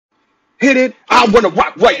Hit it. I wanna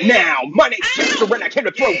rock right now. My name's Jester and I came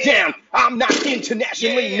to throw down. I'm not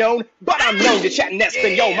internationally known, but I'm known to chat in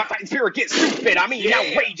Espanol. My fighting spirit gets stupid, I mean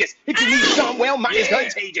outrageous. If you need some, well, mine is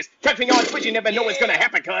contagious. Catch me on Twitch, you never know what's gonna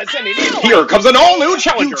happen, cuz. And it is. Here comes an all-new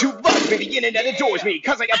challenger. YouTube loves me, the internet adores me,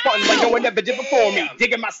 cuz I got fun like no one ever did before me.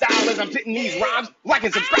 Digging my style as I'm spitting these rhymes. Like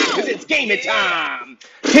and subscribe, cuz it's gaming time.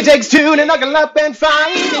 It takes two to knuckle up and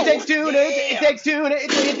fight. It takes two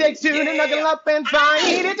to knuckle up and fight.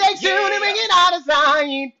 It takes two to bring it out of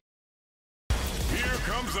sight. Here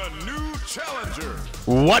comes a new challenger.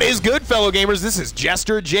 What is good, fellow gamers? This is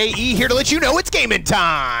Jester JE here to let you know it's gaming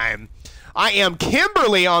time. I am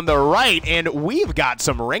Kimberly on the right, and we've got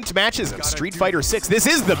some ranked matches of Street Fighter 6. This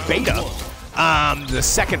is the beta, the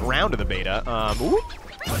second round of the beta.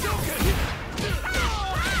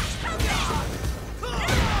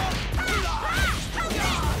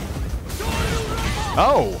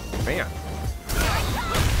 Oh, man.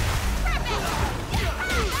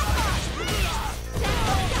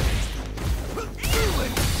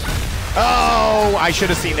 Oh, I should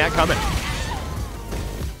have seen that coming.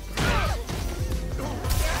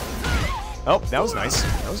 Oh, that was nice.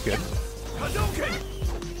 That was good.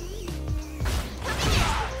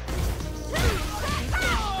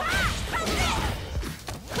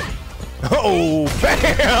 Oh,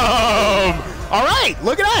 bam! All right,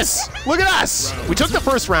 look at us. Look at us. We took the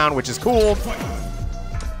first round, which is cool.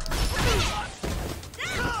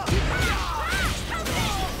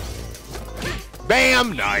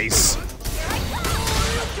 Bam! Nice.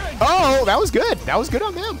 Oh, that was good. That was good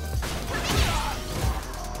on them.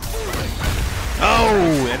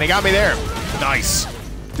 Oh, and they got me there. Nice.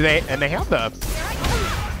 Do they? And they have the.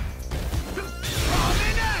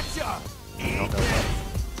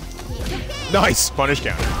 Nice punish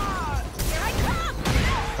counter.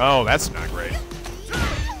 Oh, that's not great.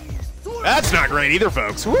 That's not great either,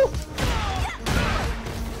 folks. Woo.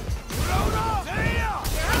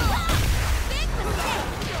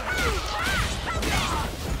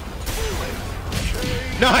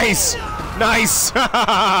 Nice! Nice! All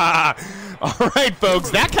right, folks,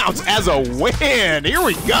 that counts as a win. Here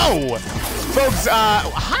we go. Folks,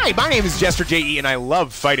 hi, my name is Jester JE, and I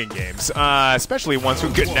love fighting games, especially ones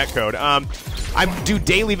with good netcode. I do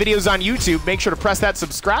daily videos on YouTube. Make sure to press that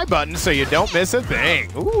subscribe button so you don't miss a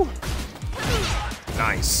thing. Ooh.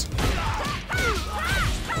 Nice.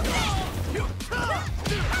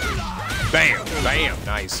 Bam, bam,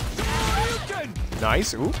 nice.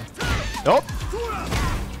 Nice, ooh. Nope.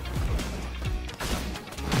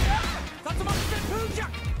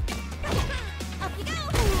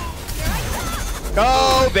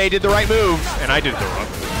 Oh, they did the right move, and I did the wrong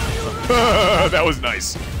move. That was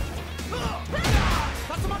nice.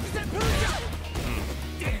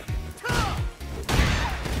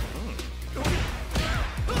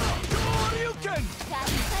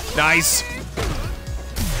 Nice.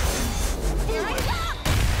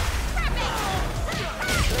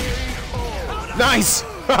 Nice.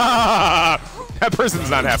 That person's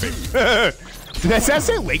not happy. Did that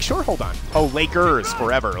say Lakeshore? Hold on. Oh, Lakers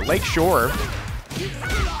forever. Lakeshore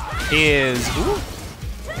is. Ooh.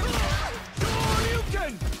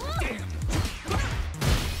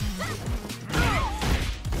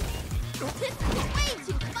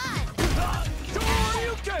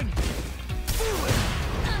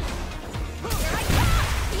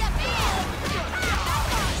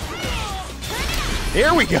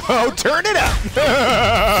 Here we go. Turn it up.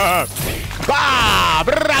 Bah!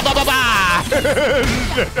 Bra, ba, ba, ba.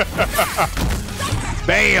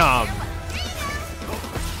 Bam.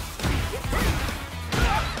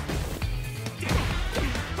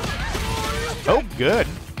 Oh, good.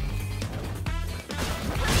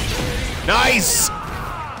 Nice.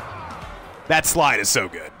 That slide is so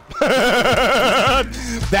good.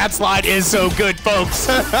 That slide is so good, folks.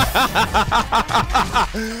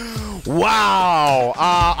 Wow.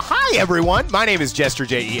 Hi, everyone. My name is Jester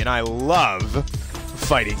JE, and I love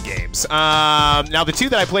fighting games. Now, the two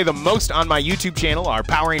that I play the most on my YouTube channel are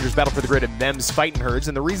Power Rangers Battle for the Grid and Them's Fightin' Herds,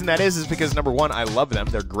 and the reason that is because, number one, I love them.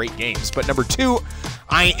 They're great games. But number two,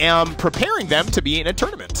 I am preparing them to be in a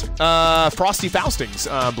tournament. Frosty Faustings,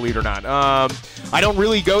 believe it or not. I don't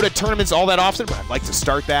really go to tournaments all that often, but I'd like to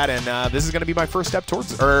start that, and this is going to be my first step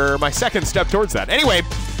towards, or my second step towards that. Anyway,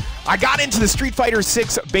 I got into the Street Fighter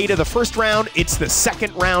 6 beta the first round. It's the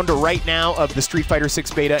second round right now of the Street Fighter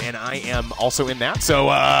 6 beta, and I am also in that. So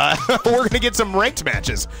we're going to get some ranked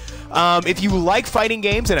matches. If you like fighting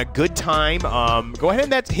games and a good time, go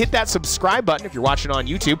ahead and hit that subscribe button if you're watching on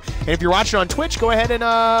YouTube. And if you're watching on Twitch, go ahead and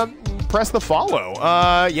press the follow.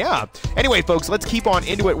 Yeah. Anyway, folks, let's keep on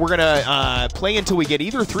into it. We're going to play until we get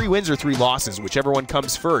either 3 wins or 3 losses, whichever one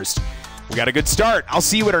comes first. We got a good start. I'll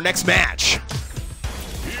see you at our next match.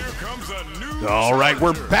 Here comes a new All right,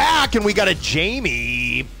 we're challenger. back, and we got a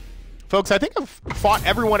Jamie. Folks, I think I've fought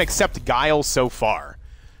everyone except Guile so far.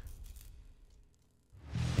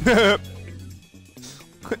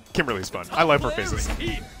 Kimberly's fun. I love her faces.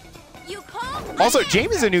 Also,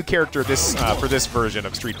 Jamie's a new character this for this version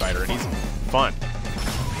of Street Fighter, and he's fun.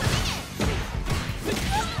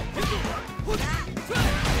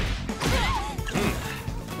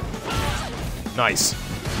 Nice.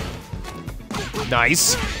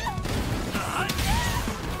 Nice.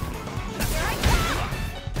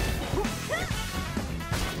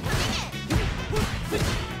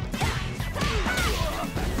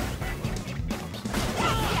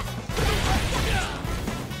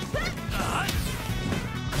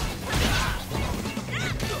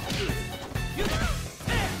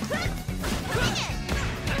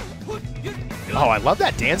 Oh, I love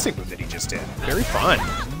that dancing move that he just did. Very fun.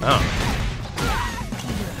 Oh.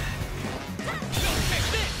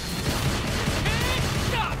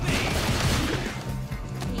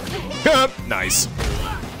 Nice.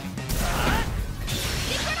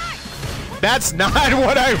 That's not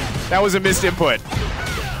what I... That was a missed input.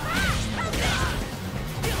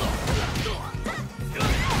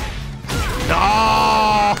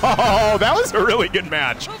 Oh, that was a really good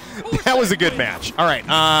match. That was a good match. All right.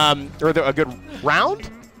 Or a good round?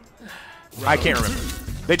 I can't remember.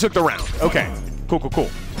 They took the round. Okay. Cool, cool,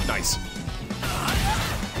 cool. Nice.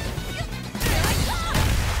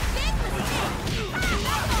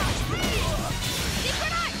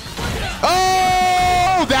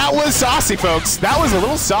 Oh, that was saucy, folks. That was a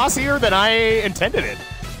little saucier than I intended it,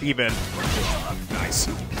 even. Nice.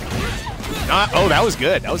 Oh, that was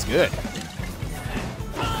good. That was good.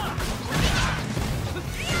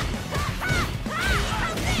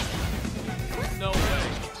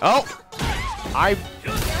 Oh,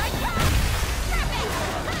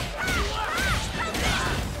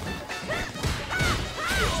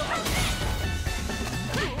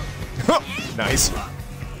 nice.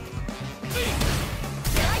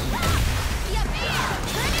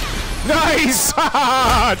 Nice!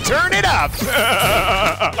 Turn it up!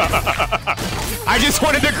 I just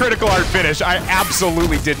wanted the critical art finish. I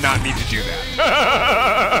absolutely did not need to do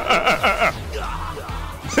that.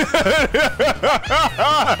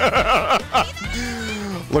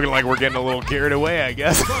 Looking like we're getting a little carried away, I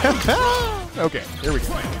guess. Okay, here we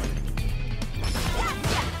go.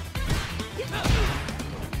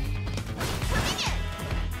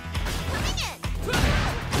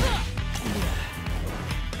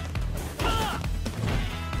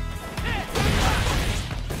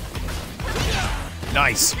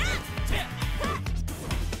 Nice.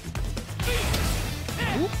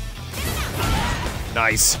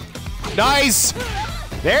 Nice. Nice!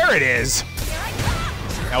 There it is.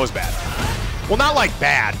 That was bad. Well, not like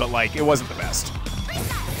bad, but like it wasn't the best.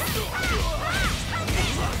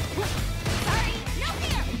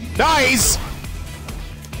 Nice!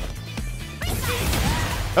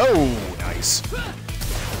 Oh, nice.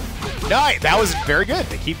 Nice. That was very good.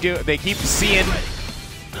 They keep seeing.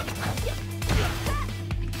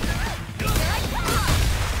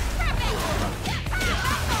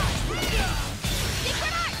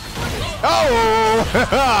 Oh!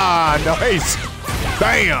 Nice!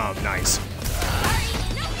 Bam! Nice.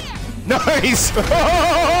 Nice!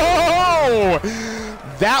 Oh!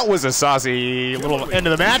 That was a saucy little end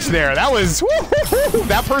of the match there. That was...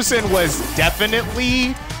 That person was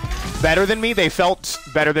definitely better than me. They felt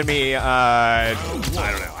better than me. I don't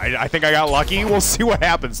know. I think I got lucky. We'll see what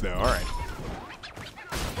happens, though. All right.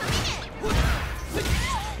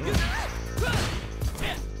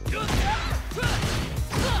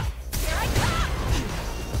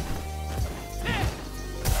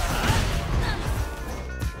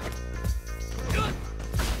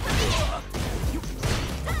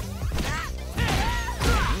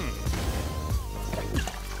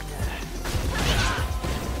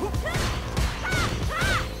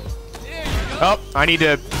 Oh, I need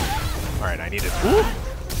to... All right, I need to... Ooh.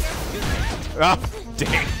 Oh,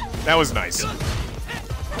 dang. That was nice.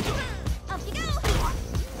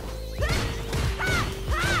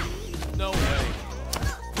 No way.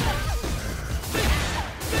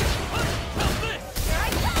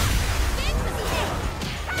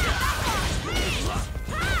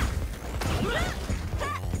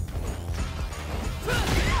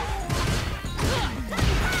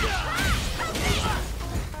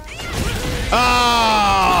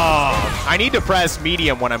 Oh! I need to press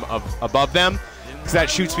medium when I'm above them, because that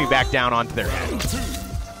shoots me back down onto their head.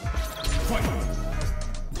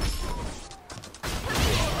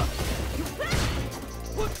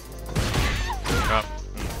 Oh.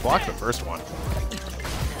 Block the first one.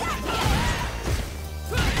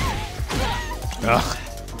 Ugh.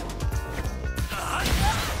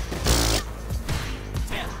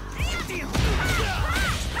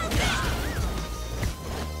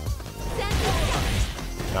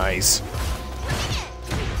 Nice.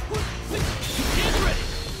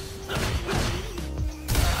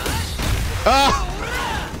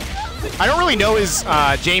 I don't really know his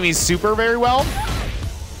Jamie's super very well.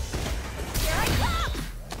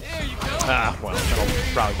 Well,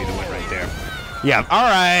 that'll probably be the win right there. Yeah, all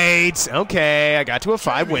right. Okay, I got to a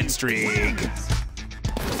 5-win streak.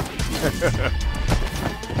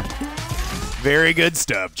 Very good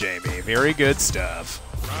stuff, Jamie. Very good stuff.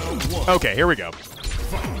 Okay, here we go.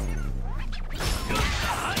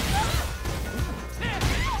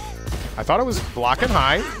 I thought I was blocking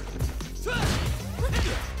high.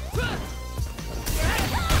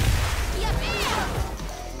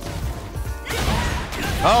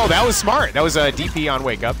 Oh, that was smart. That was a DP on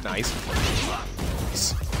wake up. Nice.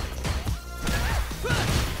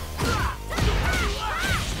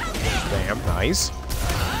 Damn, nice.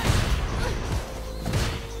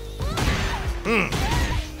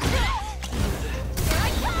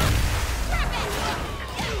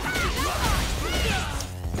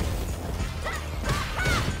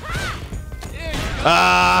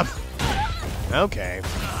 Okay.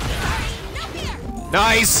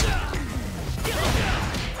 Nice.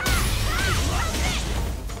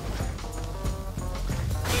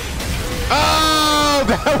 Oh,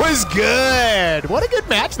 that was good. What a good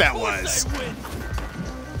match that was.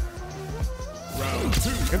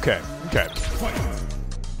 Okay, okay.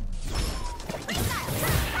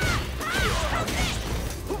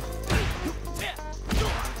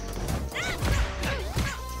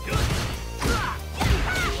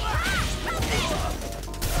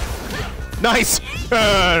 Nice.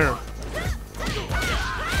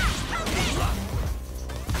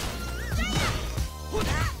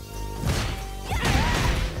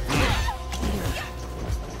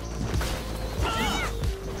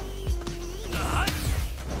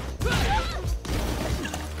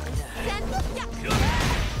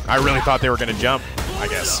 I really thought they were going to jump, I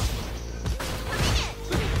guess.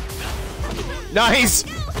 Nice.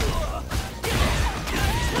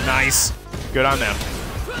 Nice. Good on them.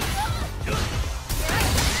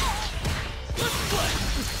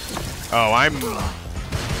 Oh, I'm...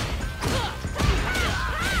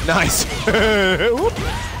 Nice.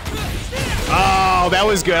 Oh, that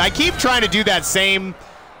was good. I keep trying to do that same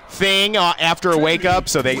thing after a wake up,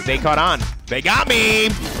 so they caught on. They got me.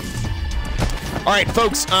 All right,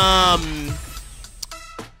 folks.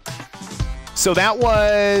 So that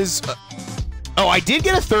was... oh, I did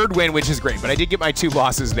get a 3rd win, which is great, but I did get my 2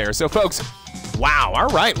 losses there. So, folks, wow. All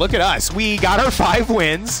right, look at us. We got our 5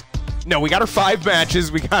 wins. No, we got our 5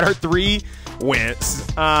 matches. We got our 3 wins.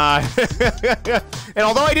 And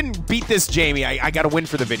although I didn't beat this Jamie, I got a win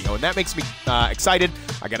for the video, and that makes me excited.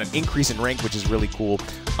 I got an increase in rank, which is really cool.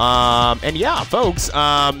 And yeah, folks,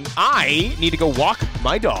 I need to go walk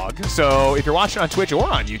my dog. So if you're watching on Twitch or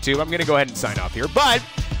on YouTube, I'm going to go ahead and sign off here. But,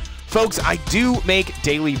 folks, I do make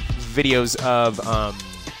daily videos of...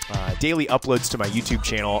 daily uploads to my YouTube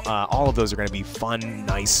channel. All of those are going to be fun,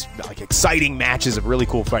 nice, like exciting matches of really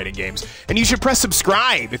cool fighting games. And you should press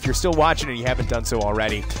subscribe if you're still watching and you haven't done so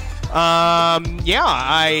already. Yeah,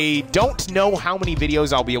 I don't know how many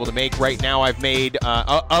videos I'll be able to make. Right now I've made,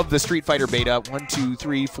 of the Street Fighter beta, 1, 2,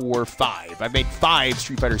 3, 4, 5. I've made 5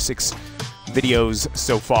 Street Fighter 6 videos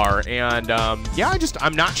so far. And yeah,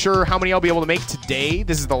 I'm not sure how many I'll be able to make today.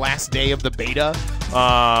 This is the last day of the beta.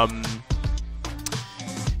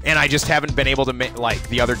 And I just haven't been able to make, like,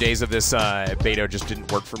 the other days of this beta just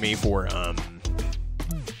didn't work for me for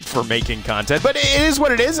making content. But it is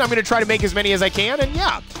what it is. I'm going to try to make as many as I can, and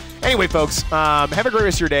yeah. Anyway, folks, have a great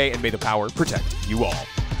rest of your day, and may the power protect you all.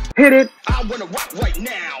 Hit it. I wanna rock right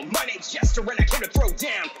now. My name's Jester and I came to throw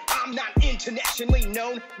down. I'm not internationally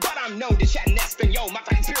known, but I'm known to chat in Espanol. My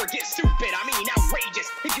fighting spirit gets stupid, I mean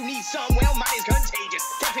outrageous. If you need some, well, mine is contagious.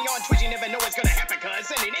 Catch me on Twitch, you never know what's gonna happen,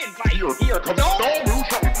 cuz send an invite. Here comes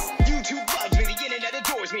YouTube loves me, the internet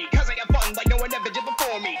adores me, cuz I got fun like no one ever did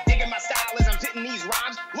before me. Digging my style as I'm spitting these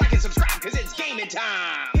rhymes. Like and subscribe, cuz it's gaming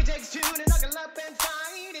time. It takes 2 to knuckle up and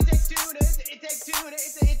fight. It takes 2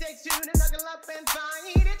 to knuckle up and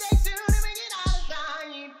fight.